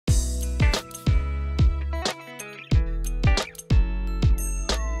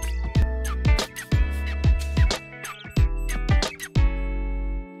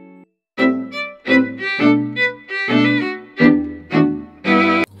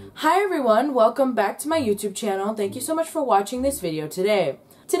Hi everyone, welcome back to my YouTube channel. Thank you so much for watching this video today.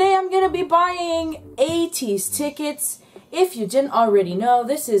 Today I'm going to be buying Ateez tickets. If you didn't already know,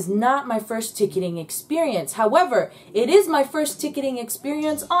 this is not my first ticketing experience. However, it is my first ticketing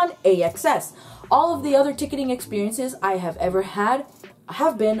experience on AXS. All of the other ticketing experiences I have ever had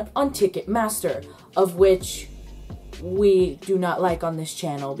have been on Ticketmaster, of which we do not like on this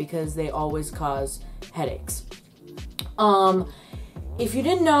channel because they always cause headaches. If you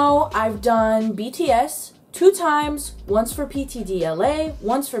didn't know, I've done BTS 2 times, once for PTD LA,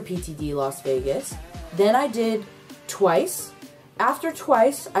 once for PTD Las Vegas. Then I did Twice. After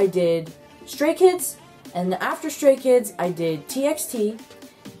Twice, I did Stray Kids, and after Stray Kids, I did TXT,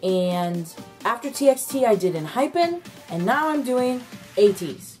 and after TXT, I did Enhypen, and now I'm doing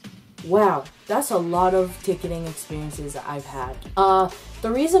Ateez. Wow, that's a lot of ticketing experiences that I've had.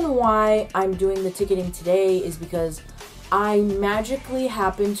 The reason why I'm doing the ticketing today is because I magically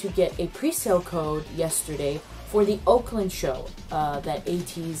happened to get a pre-sale code yesterday for the Oakland show that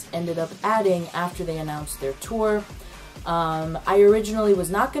Ateez ended up adding after they announced their tour. I originally was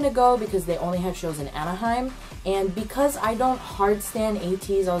not going to go because they only have shows in Anaheim, and because I don't hard stand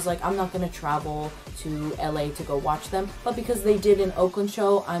Ateez, I was like, I'm not going to travel to LA to go watch them, but because they did an Oakland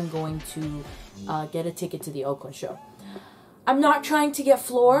show, I'm going to get a ticket to the Oakland show. I'm not trying to get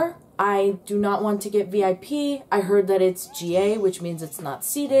floor. I do not want to get VIP. I heard that it's GA, which means it's not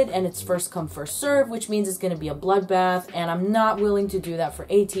seated, and it's first come, first serve, which means it's going to be a bloodbath, and I'm not willing to do that for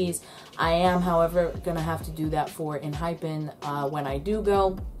Ateez. I am, however, going to have to do that for Enhypen when I do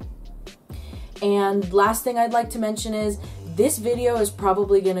go. And last thing I'd like to mention is, this video is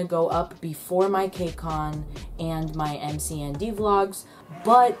probably going to go up before my KCON and my MCND vlogs,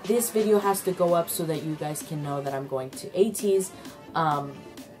 but this video has to go up so that you guys can know that I'm going to Ateez,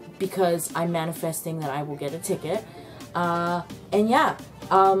 because I'm manifesting that I will get a ticket. And yeah,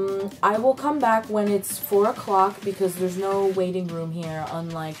 I will come back when it's 4 o'clock because there's no waiting room here,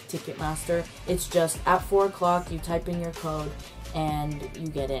 unlike Ticketmaster. It's just at 4 o'clock, you type in your code and you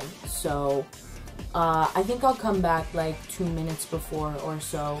get in. So I think I'll come back like 2 minutes before or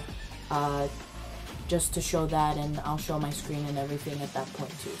so, just to show that, and I'll show my screen and everything at that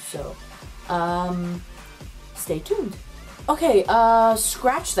point too. So stay tuned. Okay,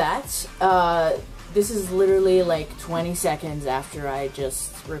 scratch that. This is literally like 20 seconds after I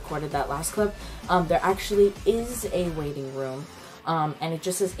just recorded that last clip. There actually is a waiting room, and it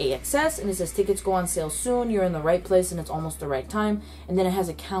just says AXS, and it says tickets go on sale soon, you're in the right place, and it's almost the right time. And then it has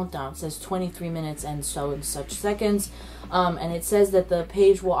a countdown. It says 23 minutes and so and such seconds. And it says that the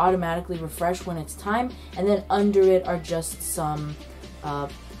page will automatically refresh when it's time, and then under it are just some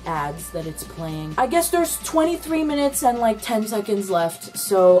ads that it's playing. I guess there's 23 minutes and like 10 seconds left,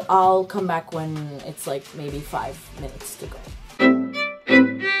 so I'll come back when it's like maybe 5 minutes to go.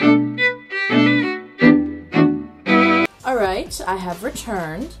 Alright, I have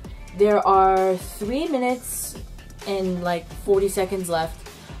returned. There are 3 minutes and like 40 seconds left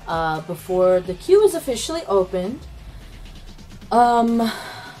before the queue is officially opened.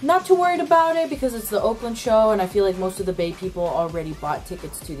 Not too worried about it because it's the Oakland show, and I feel like most of the Bay people already bought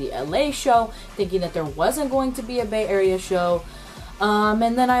tickets to the LA show, thinking that there wasn't going to be a Bay Area show.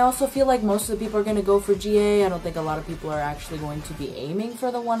 And then I also feel like most of the people are going to go for GA. I don't think a lot of people are actually going to be aiming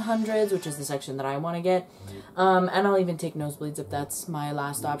for the 100s, which is the section that I want to get. And I'll even take nosebleeds if that's my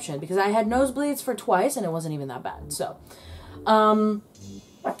last option, because I had nosebleeds for Twice and it wasn't even that bad. So,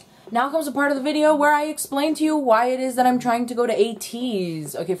 now comes a part of the video where I explain to you why it is that I'm trying to go to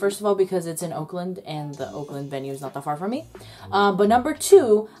Ateez. Okay, first of all, because it's in Oakland, and the Oakland venue is not that far from me. But number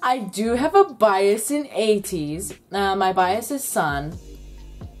 2, I do have a bias in Ateez. My bias is Sun.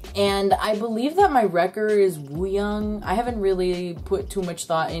 And I believe that my wrecker is Wooyoung. I haven't really put too much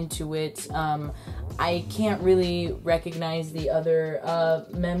thought into it. I can't really recognize the other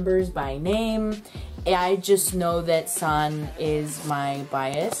members by name. I just know that Sun is my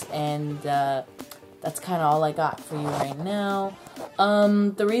bias, and that's kind of all I got for you right now.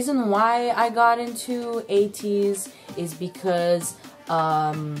 The reason why I got into Ateez is because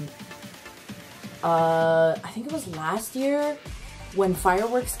I think it was last year when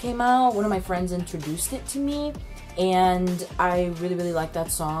Fireworks came out. One of my friends introduced it to me, and I really liked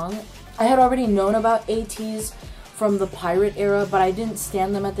that song. I had already known about Ateez from the pirate era, but I didn't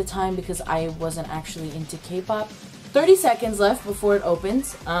stan them at the time because I wasn't actually into K-pop. 30 seconds left before it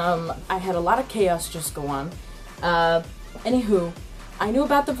opens. I had a lot of chaos just go on. Anywho, I knew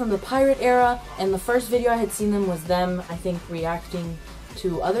about them from the pirate era, and the first video I had seen them was them, I think, reacting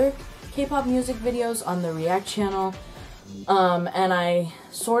to other K-pop music videos on the React channel. And I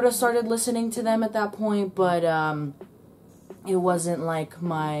sort of started listening to them at that point, but it wasn't like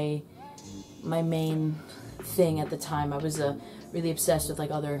my main thing at the time. I was really obsessed with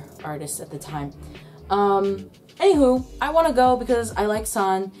like other artists at the time. Anywho, I want to go because I like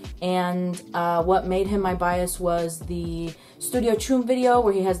San, and what made him my bias was the Studio Chum video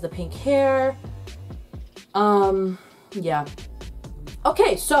where he has the pink hair. Yeah.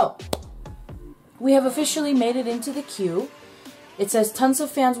 Okay, so we have officially made it into the queue. It says tons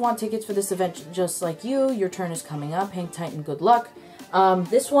of fans want tickets for this event just like you. Your turn is coming up. Hang tight and good luck.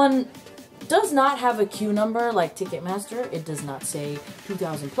 This one does not have a queue number like Ticketmaster. It does not say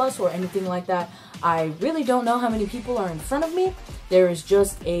 2,000 plus or anything like that. I really don't know how many people are in front of me. There is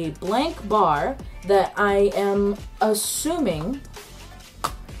just a blank bar that I am assuming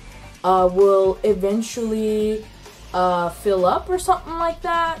will eventually fill up or something like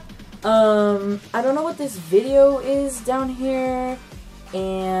that. I don't know what this video is down here,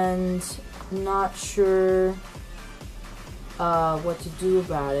 and not sure what to do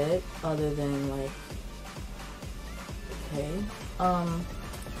about it other than like, okay,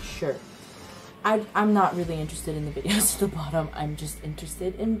 sure. I'm not really interested in the videos at the bottom. I'm just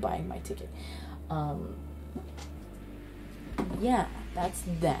interested in buying my ticket. Yeah, that's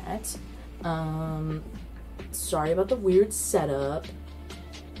that. Sorry about the weird setup.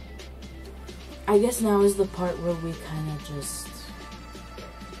 I guess now is the part where we kind of just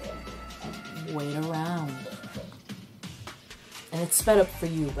wait around. And it's sped up for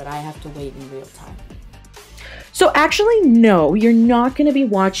you, but I have to wait in real time. So actually, no, you're not going to be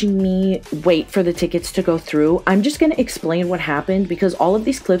watching me wait for the tickets to go through. I'm just going to explain what happened because all of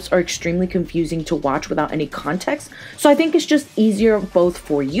these clips are extremely confusing to watch without any context. So I think it's just easier both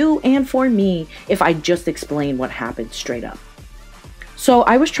for you and for me if I just explain what happened straight up. So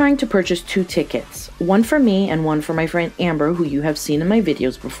I was trying to purchase 2 tickets, one for me and one for my friend Amber, who you have seen in my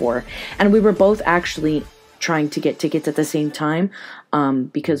videos before. And we were both actually trying to get tickets at the same time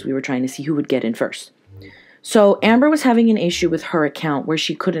because we were trying to see who would get in first. So Amber was having an issue with her account where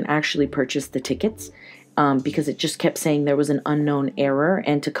she couldn't actually purchase the tickets because it just kept saying there was an unknown error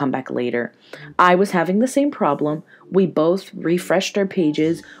and to come back later. I was having the same problem. We both refreshed our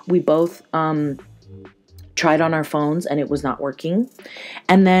pages. We both tried on our phones and it was not working.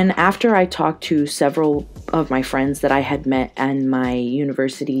 And then after I talked to several of my friends that I had met in my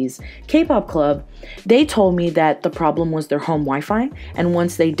university's K-pop club, they told me that the problem was their home Wi-Fi, and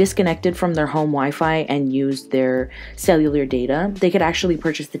once they disconnected from their home Wi-Fi and used their cellular data, they could actually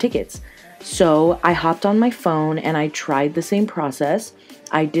purchase the tickets. So I hopped on my phone and I tried the same process.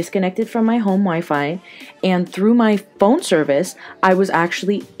 I disconnected from my home Wi-Fi, and through my phone service, I was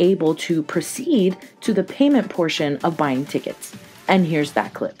actually able to proceed to the payment portion of buying tickets. And here's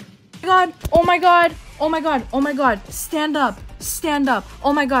that clip. Oh my god, oh my god, oh my god, stand up,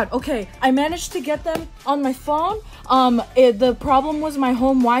 oh my god. Okay, I managed to get them on my phone. The problem was my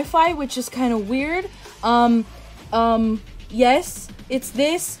home Wi-Fi, which is kind of weird. Yes, it's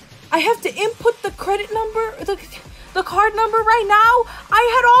this. I have to input the credit number, the card number right now. I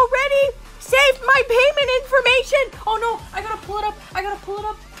had already saved my payment information. Oh no, I gotta pull it up.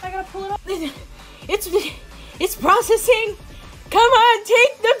 It's processing. Come on,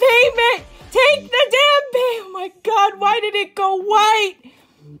 take the payment. Take the damn payment. Oh my god, why did it go white?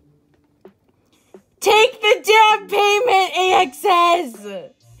 Take the damn payment,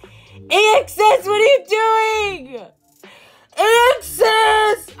 AXS. AXS, what are you doing?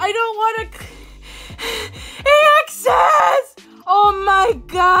 AXS! I don't want to... AXS! Oh my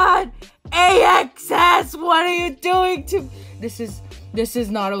god! AXS, what are you doing to... This is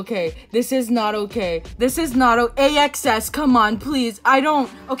not okay. This is not okay. AXS, come on, please. I don't...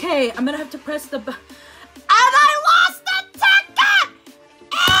 Okay, I'm gonna have to press the... And I lost the ticket!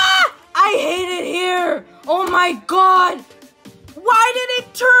 Ah! I hate it here! Oh my god! Why did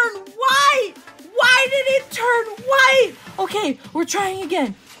it turn white? Why did it turn white? Okay, we're trying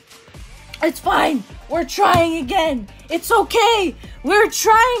again. It's fine. We're trying again. It's okay. We're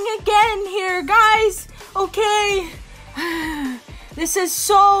trying again here, guys. Okay. This is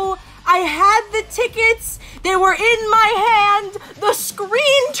so... I had the tickets. They were in my hand. The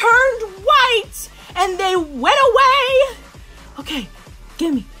screen turned white. And they went away. Okay.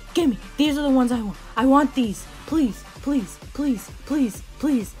 Gimme. These are the ones I want. I want these. Please.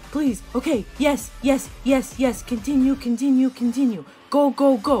 Okay. Yes. Continue.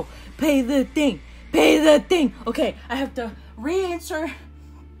 Go. Pay the thing. Okay. I have to reinsert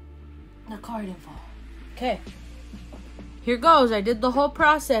the card info. Okay. Here goes. I did the whole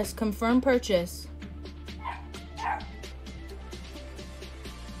process. Confirm purchase.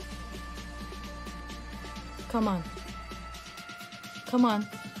 Come on.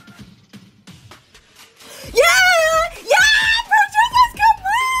 Yeah!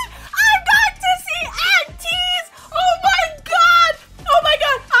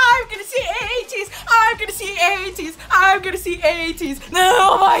 Ateez. No,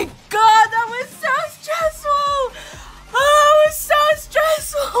 oh my god, that was so stressful. Oh, it was so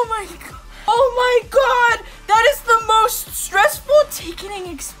stressful. Oh my god. Oh my god, that is the most stressful ticketing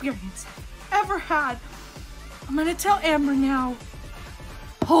experience I've ever had. I'm gonna tell Amber now.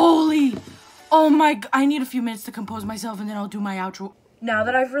 Holy, oh my god, I need a few minutes to compose myself and then I'll do my outro. Now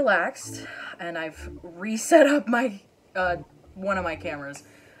that I've relaxed and I've reset up my, one of my cameras,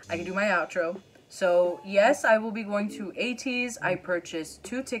 I can do my outro. So yes, I will be going to Ateez. I purchased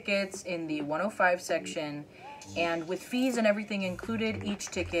 2 tickets in the 105 section, and with fees and everything included, each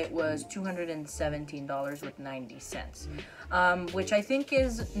ticket was $217.90, which I think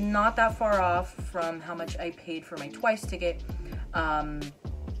is not that far off from how much I paid for my Twice ticket.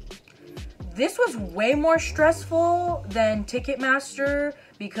 This was way more stressful than Ticketmaster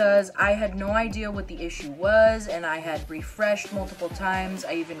because I had no idea what the issue was, and I had refreshed multiple times.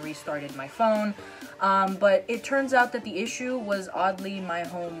 I even restarted my phone, but it turns out that the issue was oddly my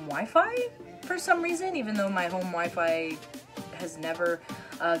home Wi-Fi for some reason, even though my home Wi-Fi has never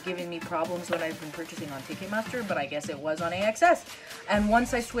given me problems when I've been purchasing on Ticketmaster, but I guess it was on AXS. And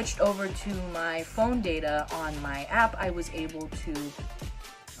once I switched over to my phone data on my app, I was able to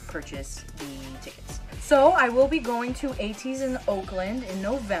purchase the tickets. So I will be going to Ateez in Oakland in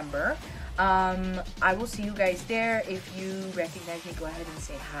November. I will see you guys there. If you recognize me, go ahead and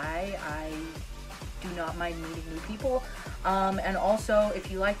say hi. I do not mind meeting new people. And also, if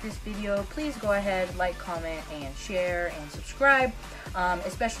you like this video, please go ahead, like, comment, and share, and subscribe.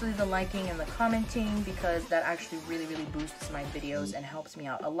 Especially the liking and the commenting, because that actually really, really boosts my videos and helps me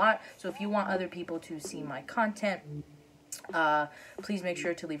out a lot. So if you want other people to see my content, please make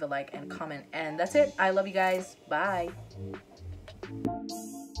sure to leave a like and comment. And that's it. I love you guys. Bye.